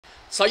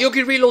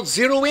Saiyuki Reload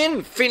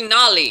Zeroin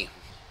Finale.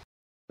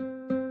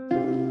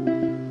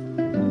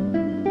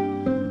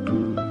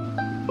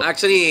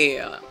 Actually,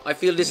 I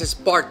feel this is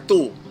part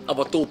 2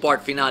 of a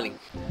 2-part finale.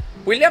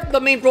 We left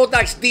the main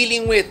protags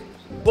dealing with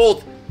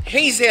both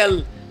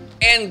Hazel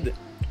and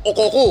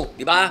Okoku,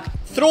 di ba?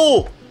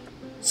 Through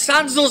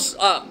Sanzo's,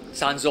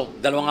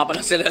 dalawa nga pala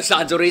sila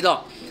Sanzo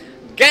rito.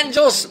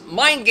 Genjo's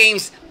mind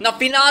games na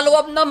finalo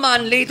up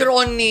naman later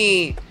on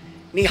ni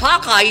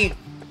Hakai.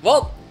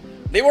 Well,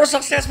 they were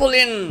successful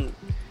in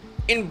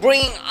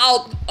bringing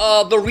out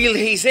the real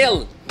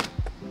Hazel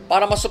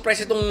para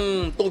masuppress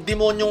itong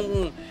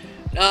demonyong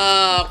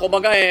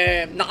kumbaga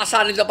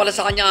nakasanib na pala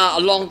sa kanya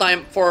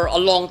for a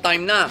long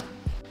time na.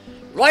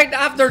 Right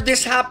after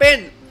this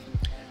happened,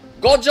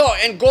 Gojo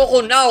and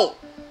Goku now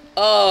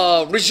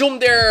resume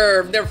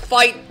their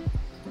fight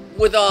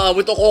with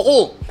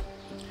Okoku.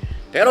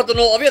 Pero to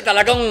no obvious,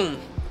 talagang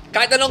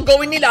kahit anong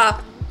gawin nila,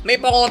 may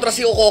pangontra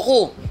si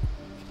Okoku.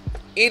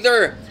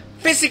 Either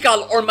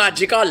physical or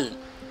magical.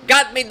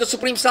 God made the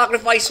supreme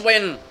sacrifice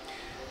when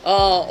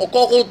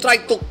Okoku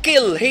tried to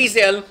kill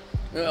Hazel,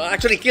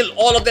 actually kill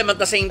all of them at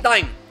the same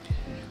time.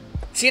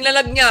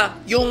 Sinalag niya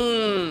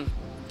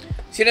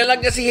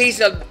si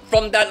Hazel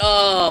from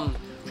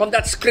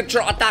that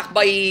scripture attack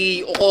by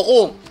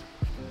Okoku.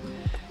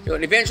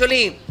 Yun,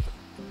 eventually,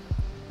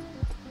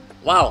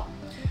 wow.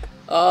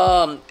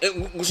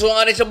 Gusto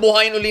nga rin siya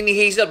buhayin uli ni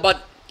Hazel,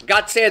 but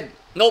God said,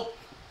 nope.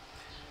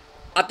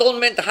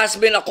 Atonement has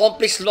been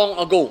accomplished long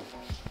ago.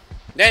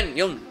 Then,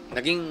 yun,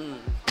 naging...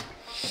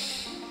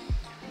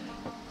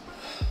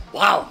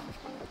 Wow!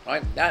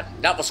 Right?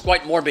 That was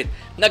quite morbid.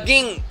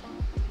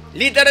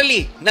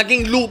 Literally,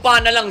 naging lupa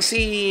na lang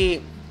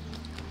si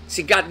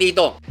God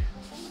dito.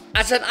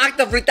 As an act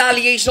of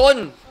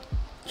retaliation,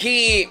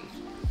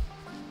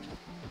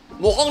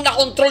 mukhang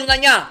na-control na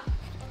niya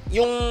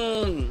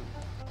yung...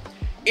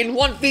 In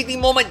one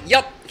fleeting moment,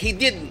 yup, he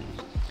did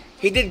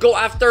go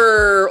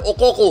after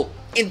Okoku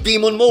in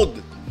demon mode.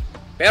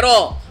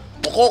 Pero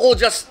Okoku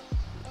just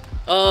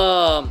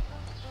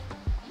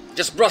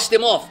brushed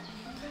him off.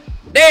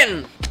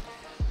 Then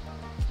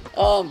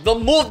the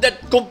move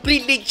that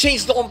completely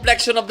changed the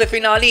complexion of the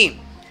finale.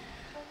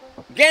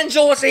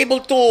 Genjo was able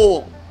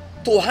to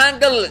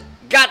handle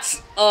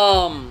Guts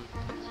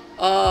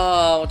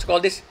what you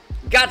call this?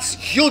 Guts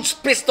huge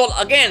pistol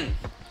again.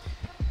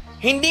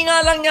 Hindi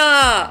nga lang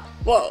niya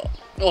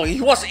he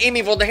was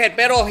aiming for the head,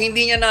 pero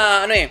hindi niya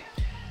na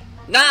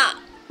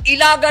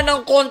ilaga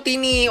ng konti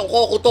ni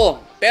Okoku to.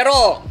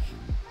 Pero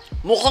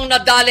mukhang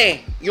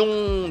nadali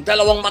yung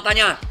dalawang mata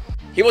niya.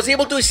 He was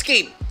able to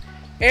escape.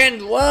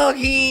 And well,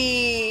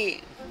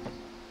 he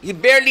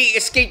barely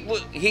escaped.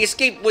 He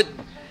escaped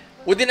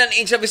within an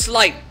inch of his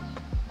life.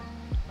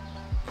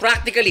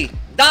 Practically.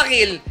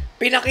 Dahil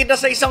pinakita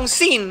sa isang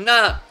scene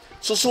na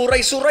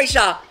susuray-suray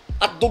siya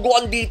at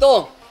duguan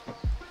dito.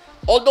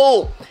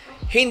 Although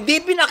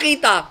hindi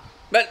pinakita,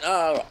 but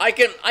I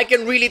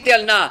can really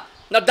tell na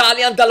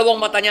nadali ang dalawang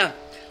mata niya.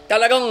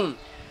 Talagang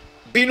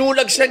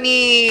binulag siya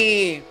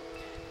ni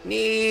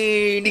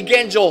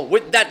Genjo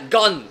with that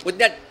gun, with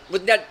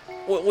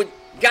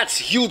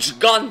Guts'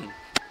 huge gun.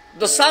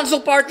 The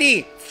Sanzo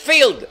party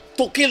failed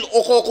to kill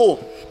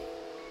Okoku.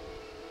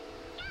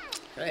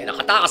 Ay,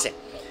 nakatakas eh.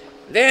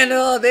 Then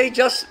they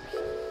just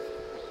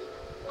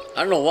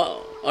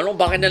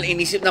bakit nila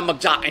inisip na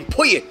mag-jack and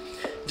puy eh.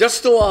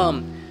 Just to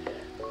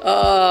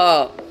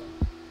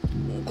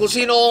kung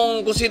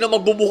sino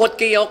magbubuhot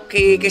kay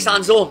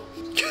Sanzo.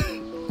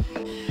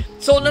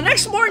 So the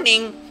next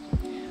morning,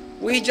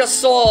 we just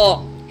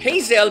saw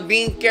Hazel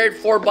being cared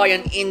for by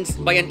an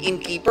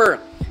innkeeper.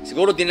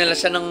 Siguro dinala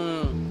siya ng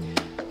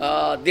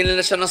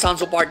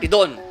Sanzo party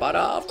doon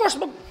para of course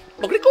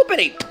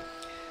mag-recuperate.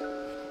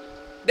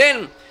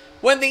 Then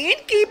when the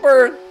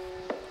innkeeper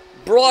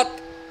brought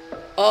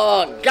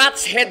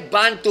Guts'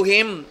 headband to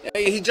him,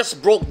 he just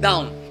broke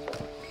down.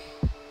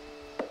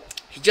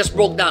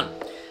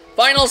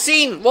 Final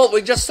scene. Well,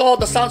 we just saw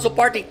the Sanzo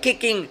party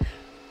kicking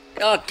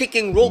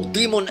rogue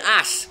demon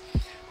ass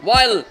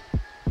while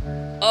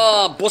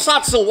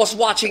Bosatsu was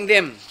watching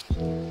them.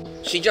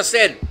 She just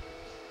said,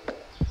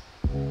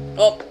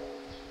 "Oh,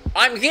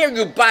 I'm here,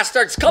 you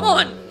bastards! Come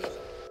on!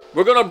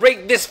 We're gonna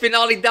break this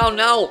finale down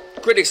now,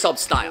 Critic sub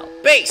style.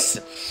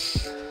 Base."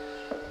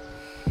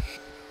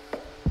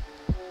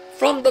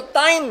 From the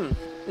time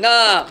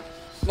na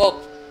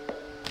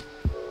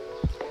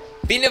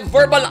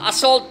bine-verbal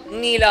assault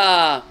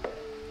nila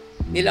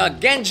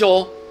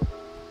Genjo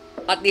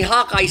at ni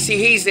Hakai si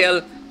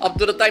Hazel up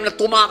to the time na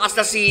tumakas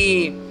na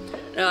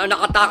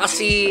nakatakas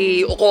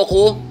si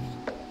Okoku,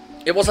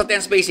 it was a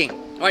tense pacing.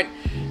 Right?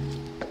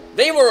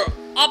 They were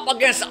up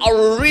against a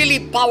really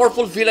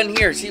powerful villain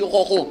here, si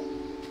Okoku.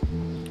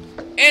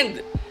 And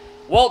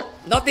well,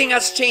 nothing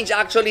has changed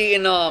actually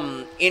in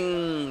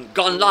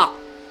Gunlock.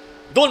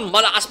 Doon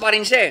malakas pa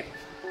rin siya,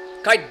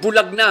 kahit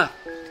bulag na.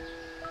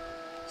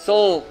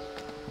 So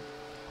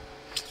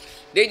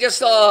they just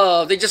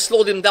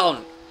slowed him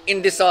down in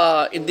this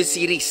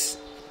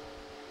series.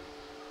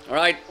 All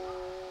right.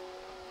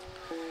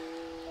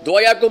 Do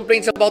I have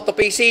complaints about the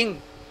pacing?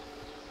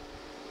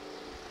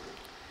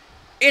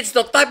 It's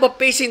the type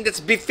of pacing that's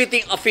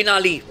befitting a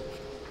finale.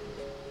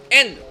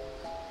 And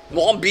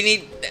mukhang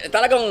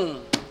talagang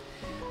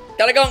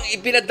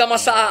ipinadama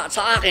sa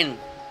akin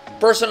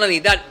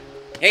personally that,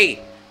 hey,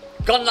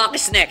 Gunlock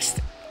is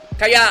next.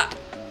 Kaya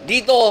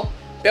dito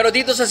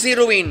sa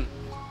Zeroin,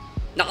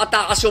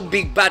 nakatakas yung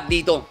big bad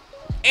dito.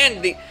 And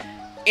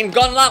in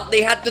Gunlock,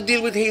 they had to deal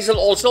with Hazel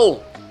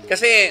also.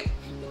 Kasi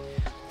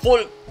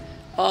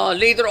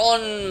later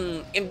on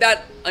in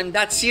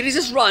that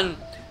series' run,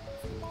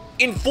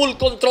 in full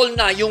control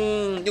na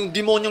yung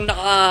demonyong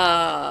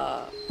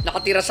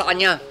nakatira sa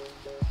kanya.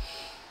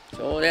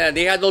 So yeah,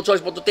 they had no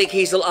choice but to take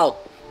Hazel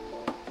out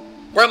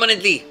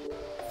permanently.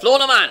 Flo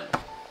naman.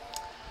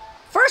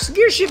 First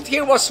gear shift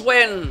here was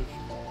when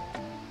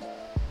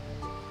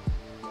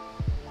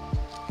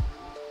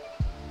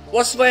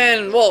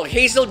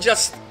Hazel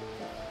just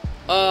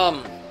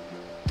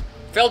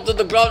fell to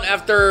the ground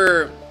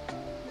after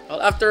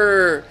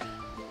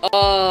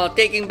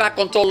taking back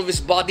control of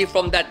his body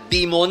from that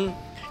demon.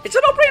 It's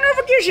a no-brainer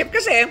of a gear shift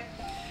kasi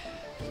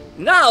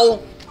now,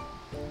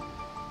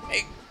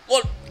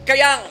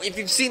 kaya if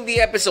you've seen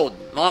the episode,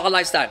 mga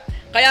ka-lifestyle,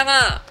 kaya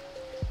nga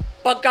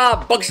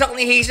pagka bagsak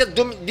ni Hazel,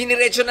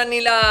 diniretso na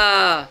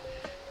nila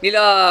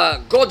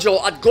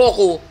Gojo at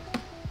Goku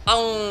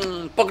ang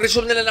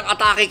pag-resume nila ng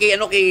atake kay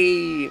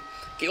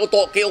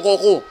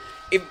Okoku.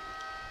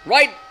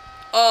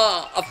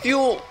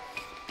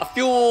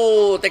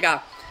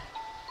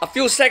 A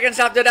few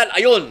seconds after that,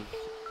 ayun,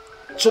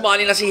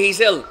 sumali na si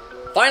Hazel.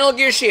 Final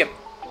gear shift,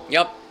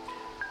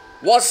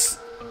 was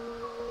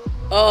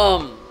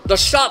the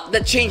shot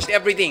that changed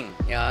everything.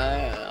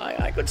 Yeah,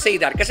 I could say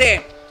that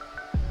kasi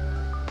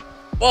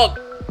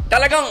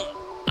talagang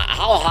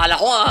akala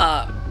ko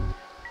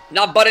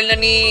nabaril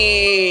na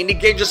ni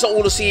Genjo sa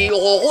ulo si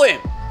Okoku eh.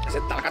 Kasi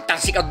talagang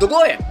ang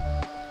dugo eh.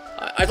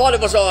 I thought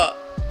it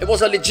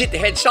was a legit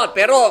headshot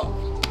pero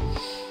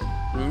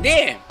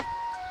hindi.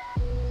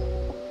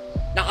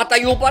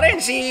 Nakatayo pa rin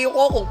si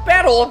Okoku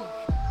pero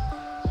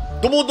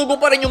dumudugo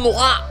pa rin yung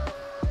mukha.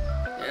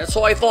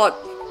 So I thought,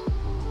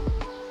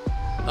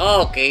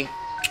 okay,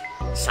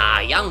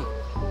 sayang.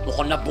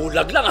 Mukhang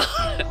nabulag lang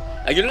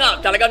Ayun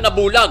nga, talagang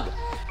nabulag.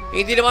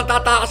 Hindi naman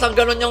tatakas ang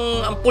ganun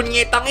ang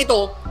punyetang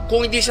ito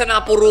kung hindi siya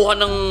napuruhan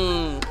ng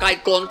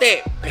kahit konti.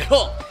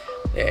 Pero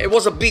it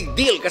was a big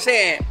deal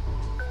kasi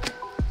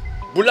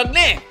bulag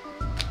na eh.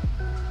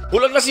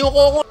 Bulag na si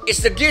Okoku.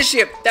 It's the gear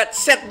shift that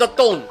set the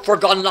tone for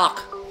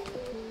Gunlock.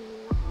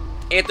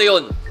 Ito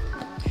yun.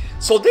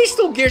 So these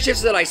two gear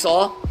shifts that I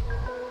saw,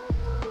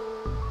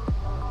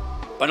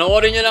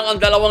 panoorin nyo lang ang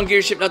dalawang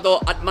gear shift na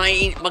to at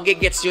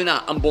magigets nyo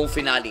na ang buong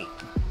finale.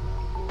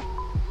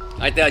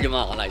 I tell you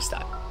mga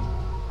ka-lifestyle.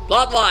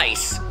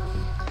 Plot-wise,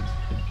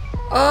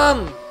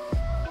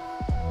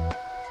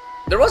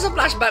 there was a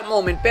flashback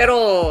moment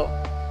pero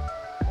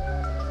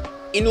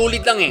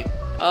inulit lang eh.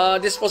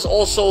 This was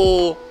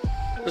also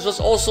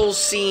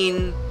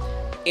seen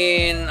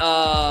in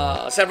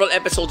several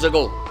episodes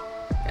ago.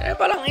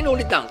 Parang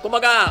inulit lang.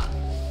 Kumaga,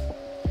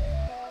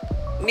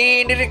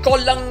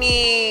 ni-recall lang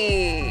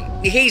ni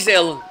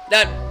Hazel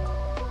that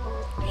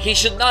he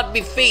should not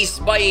be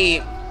faced by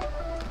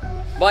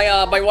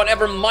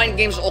whatever mind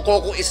games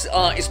Okoku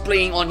is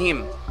playing on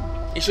him.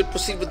 He should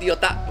proceed with the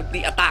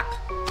attack.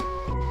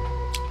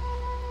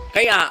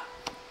 Kaya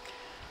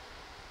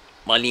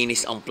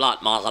malinis ang plot,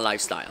 mga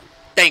ka-lifestyle.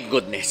 Thank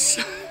goodness.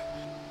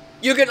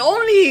 You can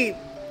only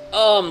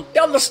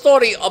tell the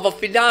story of a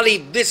finale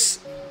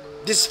this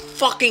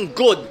fucking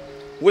good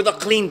with a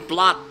clean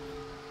plot.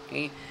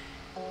 Okay?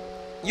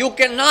 You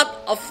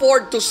cannot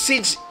afford to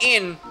cinch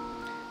in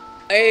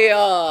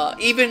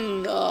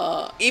even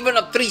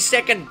a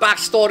 3-second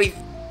backstory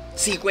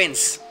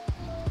sequence.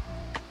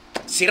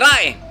 Sira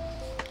eh.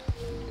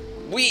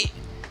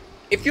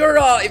 If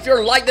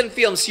you're Leiden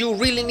Films, you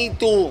really need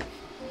to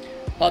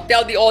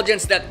tell the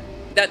audience that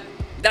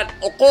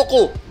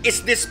Okoku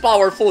is this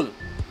powerful.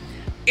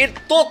 It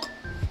took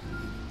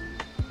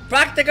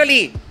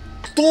practically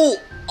 2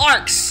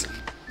 arcs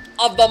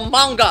of the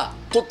manga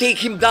to take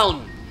him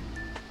down.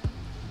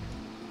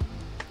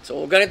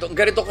 So ganito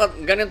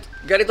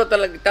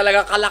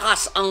talaga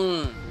kalakas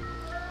ang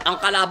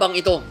kalabang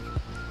ito.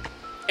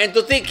 And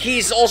to think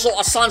he's also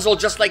a Sanzo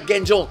just like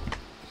Genjo.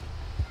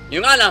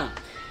 Yung nga lang,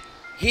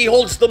 he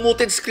holds the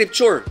muted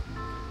scripture,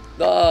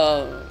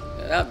 the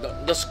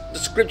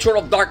scripture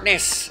of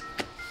darkness.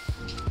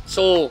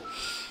 So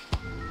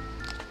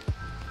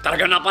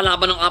talaga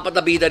napalaban ng 4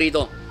 na bida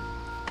rito.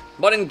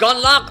 But in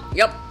Gunlock,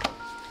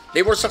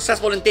 they were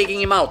successful in taking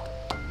him out.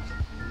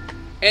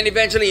 And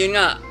eventually, yun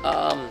nga,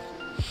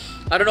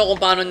 I don't know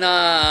kung paano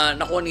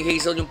nakuha ni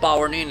Hazel yung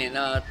power na yun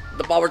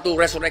the power to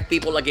resurrect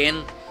people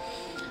again.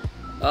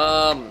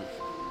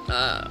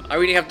 I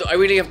really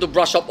have to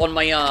brush up on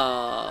my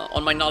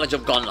knowledge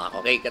of Gunlock,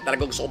 okay?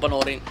 Talagang gusto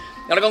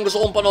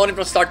kong panoorin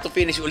from start to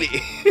finish uli.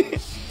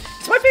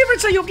 It's my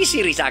favorite Saiyuki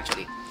series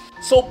actually.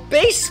 So,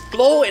 pace,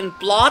 flow, and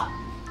plot,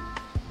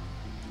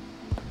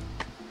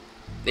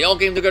 They all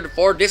came together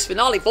for this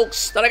finale,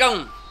 folks.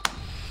 Talagang,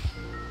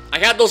 I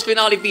had those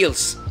finale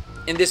feels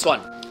in this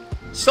one.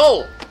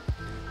 So,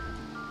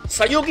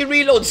 Saiyuki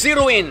Reload,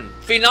 Zeroin,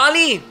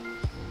 finale.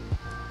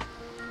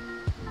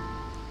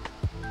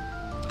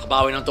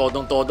 Kabawi ng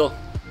todong-todo.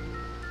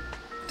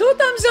 2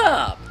 thumbs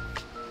up.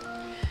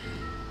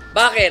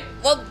 Bakit?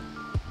 Well,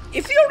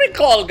 if you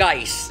recall,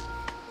 guys,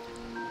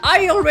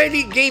 I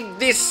already gave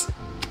this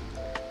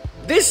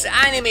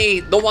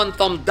anime the 1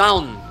 thumb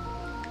down.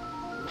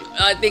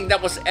 I think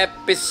that was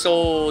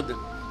episode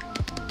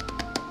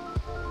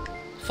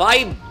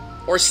 5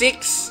 or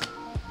 6.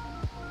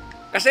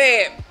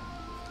 Kasi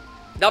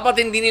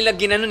dapat hindi nila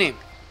ginanon eh.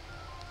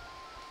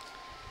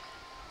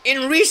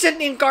 In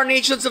recent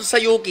incarnations of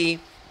Saiyuki,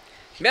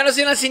 meron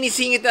silang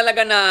sinisingit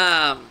talaga na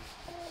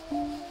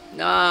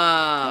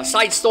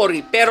side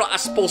story pero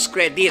as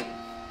post-credit.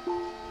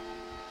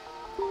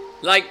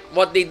 Like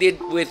what they did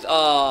with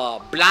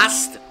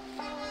Blast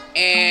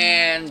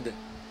and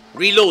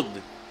Reload.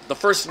 The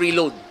first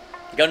Reload.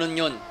 Ganun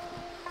yun.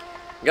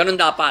 Ganun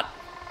dapat.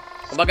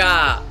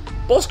 Kumbaga,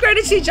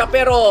 post-credit scene siya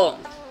pero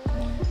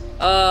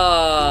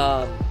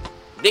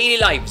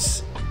daily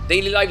lives.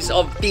 Daily lives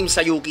of Team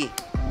Saiyuki.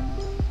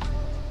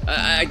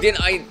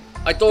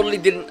 I totally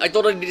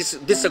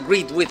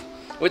disagreed with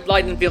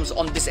Light & Films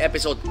on this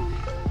episode.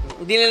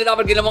 Hindi nila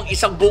dapat ginawang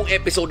isang buong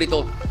episode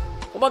ito.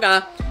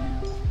 Kumbaga,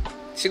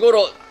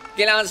 siguro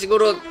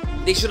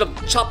they should have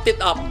chopped it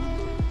up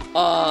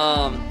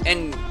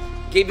and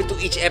gave it to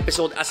each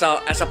episode as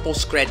a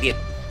post-credit.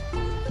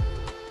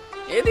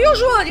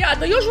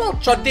 The usual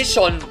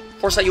tradition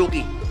for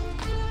Saiyuki.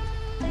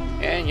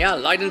 And yeah,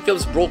 Light &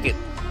 Films broke it.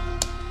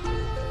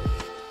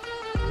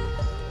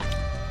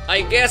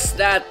 I guess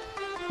that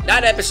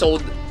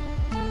episode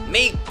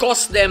may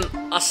cost them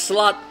a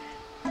slot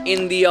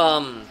in the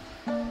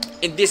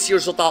in this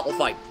year's Otaku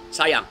Fight.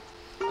 Sayang.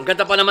 Ang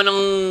ganda pa naman ng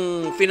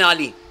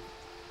finale.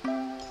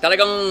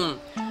 Talagang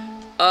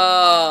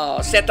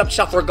setup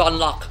siya for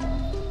Gunlock.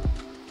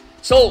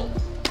 So,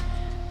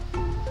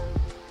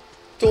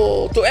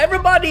 to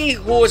everybody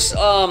who's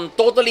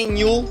totally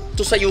new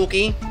to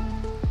Saiyuki,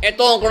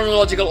 ito ang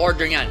chronological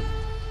order niyan.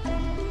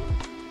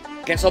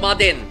 Kensoma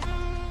din.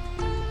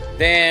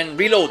 Then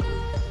Reload.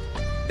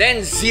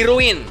 Then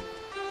Zeroin.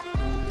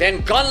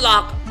 Then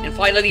Gunlock. And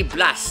finally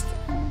Blast.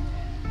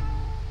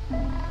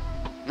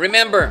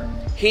 Remember,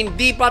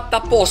 hindi pa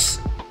tapos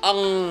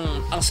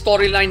ang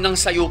storyline ng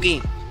Saiyuki.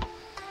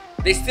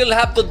 They still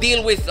have to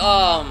deal with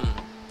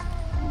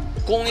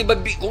kung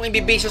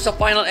ibibase sa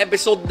final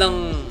episode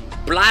ng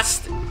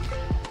Blast,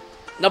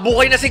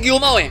 nabuhay na si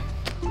Gyumao eh.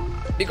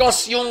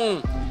 Because yung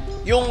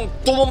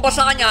tumumba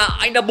sa kanya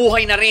ay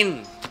nabuhay na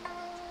rin.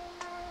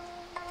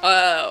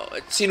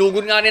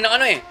 Sinugod nga rin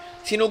ng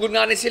sinugod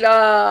nga rin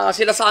sila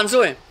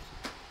Sanzo eh.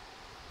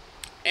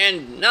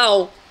 And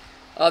now,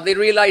 they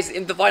realize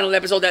in the final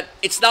episode that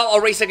it's now a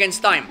race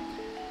against time.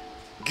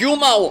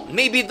 Gyumao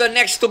may be the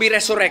next to be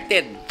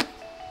resurrected.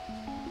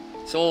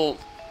 So,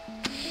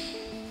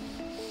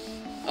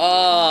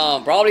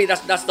 probably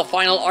that's the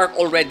final arc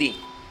already.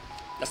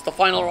 That's the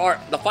final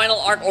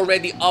arc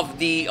already of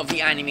the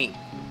anime.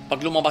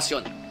 Pag lumabas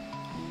yun.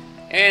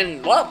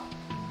 And well,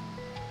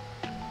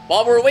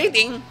 while we're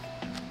waiting,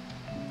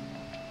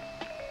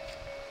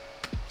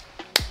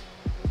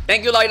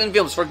 thank you Light &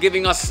 Films for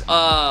giving us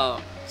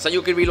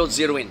Saiyuki Reload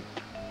Zeroin.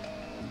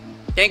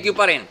 Thank you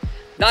pa rin.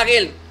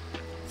 Dahil,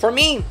 for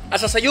me,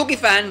 as a Saiyuki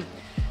fan,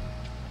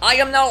 I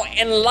am now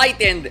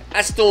enlightened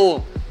as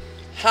to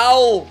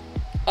how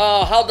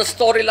the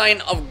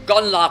storyline of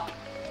Gunlock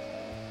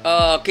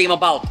came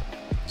about.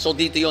 So,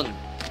 dito yun.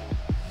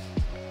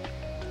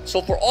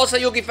 So, for all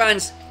Saiyuki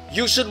fans,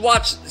 you should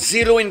watch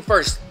Zeroin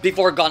first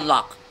before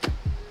Gunlock.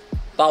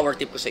 Power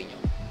tip ko sa inyo.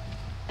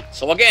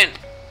 So, again,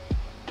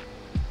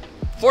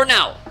 for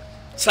now,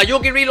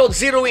 Saiyuki Reload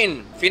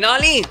Zeroin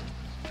finale.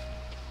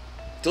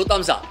 2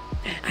 thumbs up.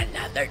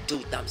 Another 2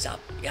 thumbs up.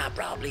 Yeah,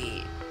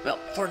 probably. Well,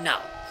 for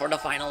now, for the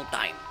final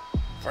time,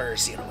 for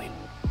Zeroin.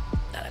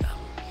 Talagang,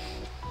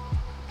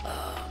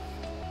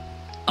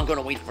 I'm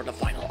gonna wait for the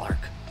final arc.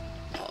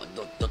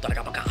 Doon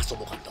talaga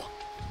magkakasubukan to.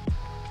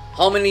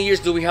 How many years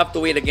do we have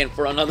to wait again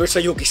for another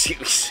Saiyuki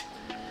series?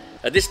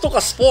 This took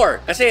us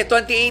 4. Kasi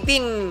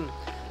 2018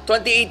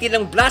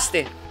 ng Blast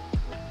eh.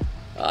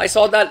 I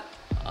saw that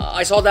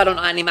on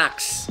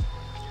Animax.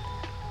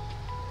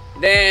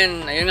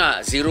 Then, ayun nga,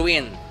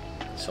 Zeroin.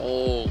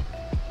 So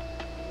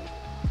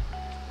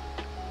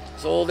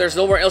there's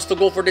nowhere else to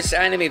go for this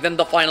anime than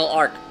the final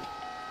arc.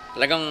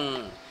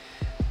 Talagang,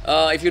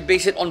 if you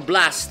base it on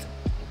Blast,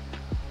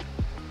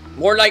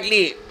 more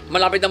likely,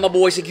 malapit na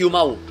mabuhay si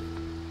Gyumao.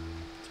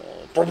 So,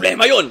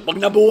 problema yun, pag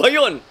nabuhay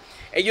yun.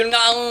 Eh, yun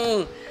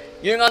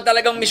nga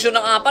talagang mission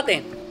ng 4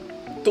 eh.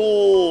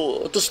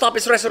 To stop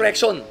his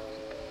resurrection.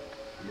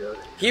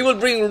 He will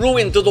bring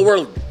ruin to the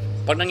world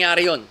pag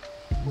nangyari yun.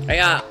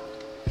 Kaya,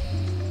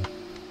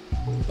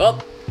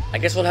 well, I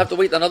guess we'll have to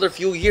wait another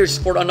few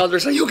years for another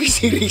Saiyuki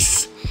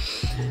series.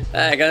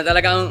 Ganun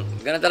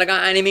talagang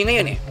anime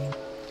ngayon eh.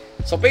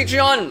 So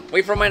Patreon,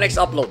 wait for my next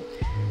upload.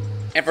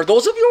 And for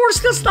those of you who are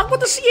still stuck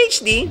with the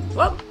CHD,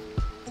 well,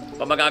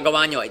 pa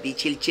magagawa nyo, di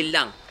chill-chill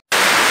lang.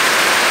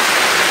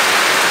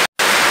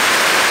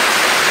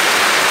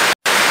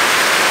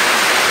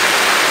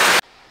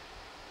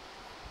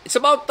 It's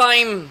about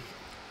time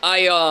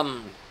I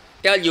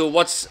tell you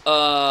what's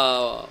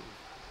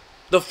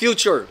the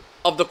future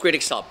of the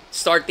Critic Sub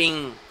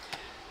starting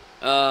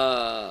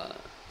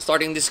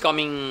this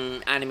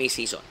coming anime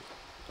season,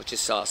 which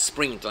is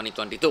spring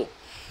 2022.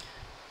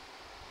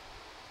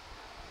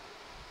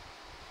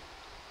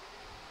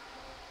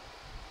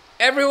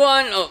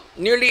 Everyone,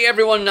 nearly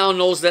everyone now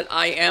knows that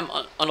I am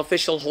an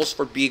official host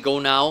for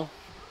Bigo now.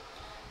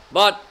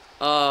 But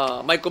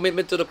my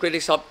commitment to the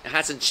Critic Sub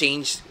hasn't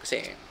changed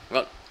kasi,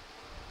 well,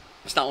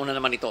 mas nauna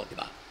naman ito, di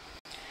ba?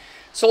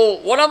 So,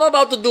 what I'm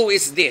about to do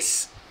is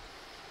this.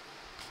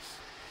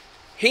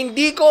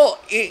 Hindi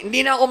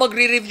na ako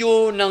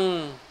magre-review ng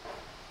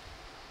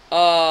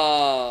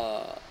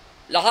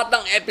lahat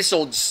ng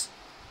episodes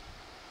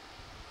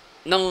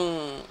ng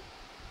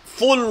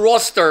full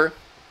roster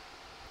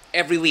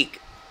every week.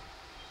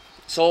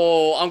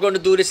 So, I'm going to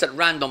do this at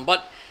random.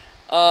 But,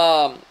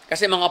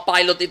 kasi mga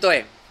pilot ito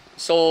eh.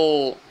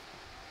 So,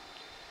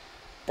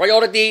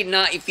 priority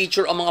na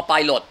i-feature ang mga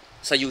pilot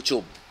sa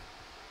YouTube.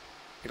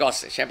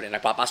 Because, syempre,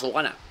 nagpapasok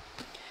ka na.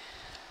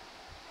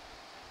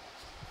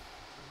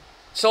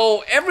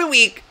 So, every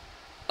week,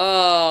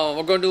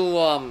 we're going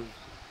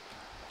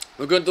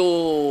to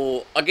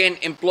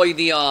again employ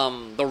the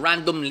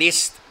random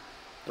list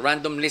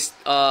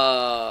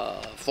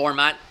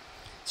format.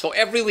 So,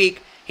 every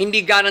week,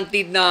 hindi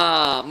guaranteed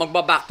na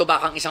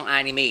magba-back-to-back ang isang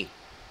anime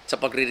sa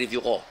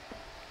pagre-review ko.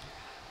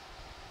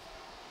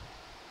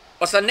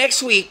 Basta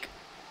next week,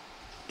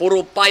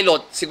 puro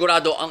pilot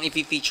sigurado ang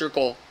i-feature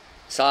ko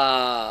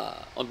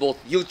on both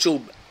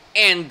YouTube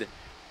and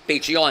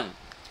Patreon.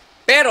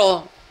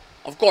 Pero,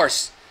 of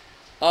course,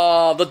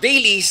 the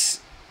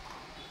dailies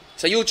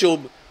sa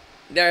YouTube,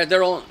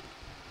 there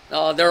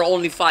are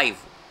only 5.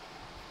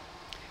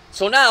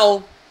 So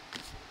now,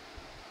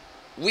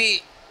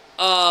 we're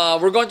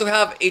going to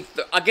have a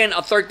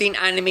 13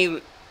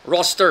 anime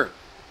roster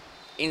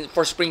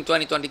for spring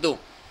 2022.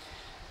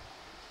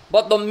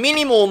 But the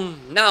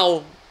minimum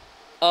now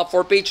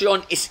for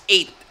Patreon is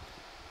 8.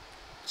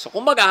 So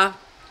kumbaga,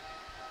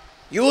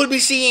 you will be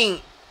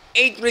seeing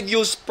 8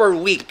 reviews per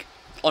week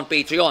on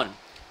Patreon.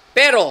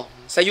 Pero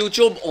sa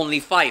YouTube, only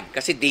 5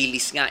 kasi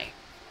dailies nga eh.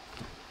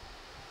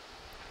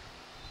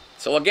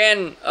 So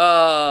again,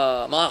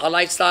 mga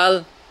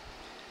ka-lifestyle,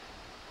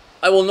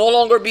 I will no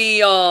longer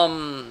be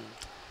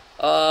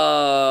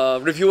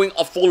reviewing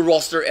a full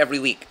roster every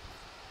week.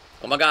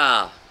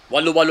 Kumaga,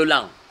 walo-walo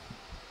lang.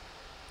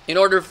 In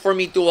order for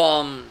me to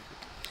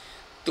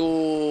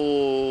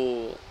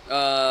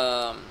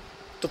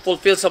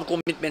fulfill some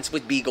commitments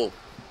with Bigo.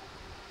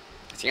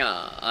 Kasi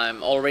nga,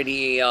 I'm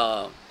already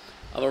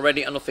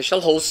an official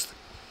host,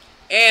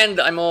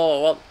 and I'm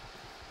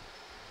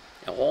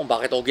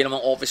bakit okay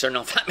namang officer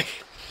ng family.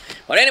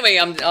 But anyway,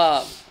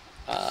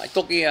 I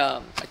took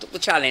the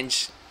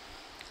challenge,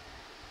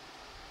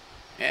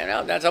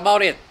 and that's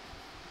about it.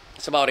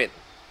 That's about it.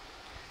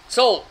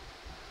 So,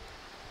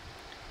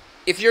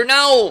 if you're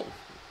new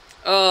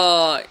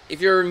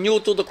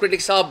to the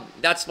Critic Sub,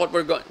 that's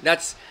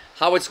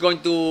how it's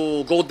going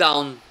to go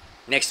down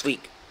next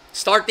week,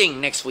 starting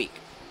next week.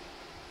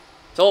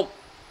 So,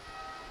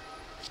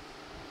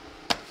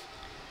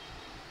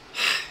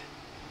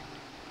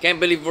 can't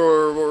believe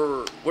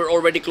we're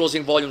already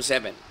closing volume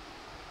 7.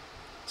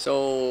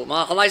 So,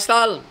 mga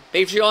ka-lifestyle,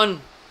 Patreon,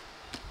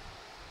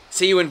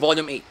 see you in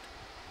volume 8.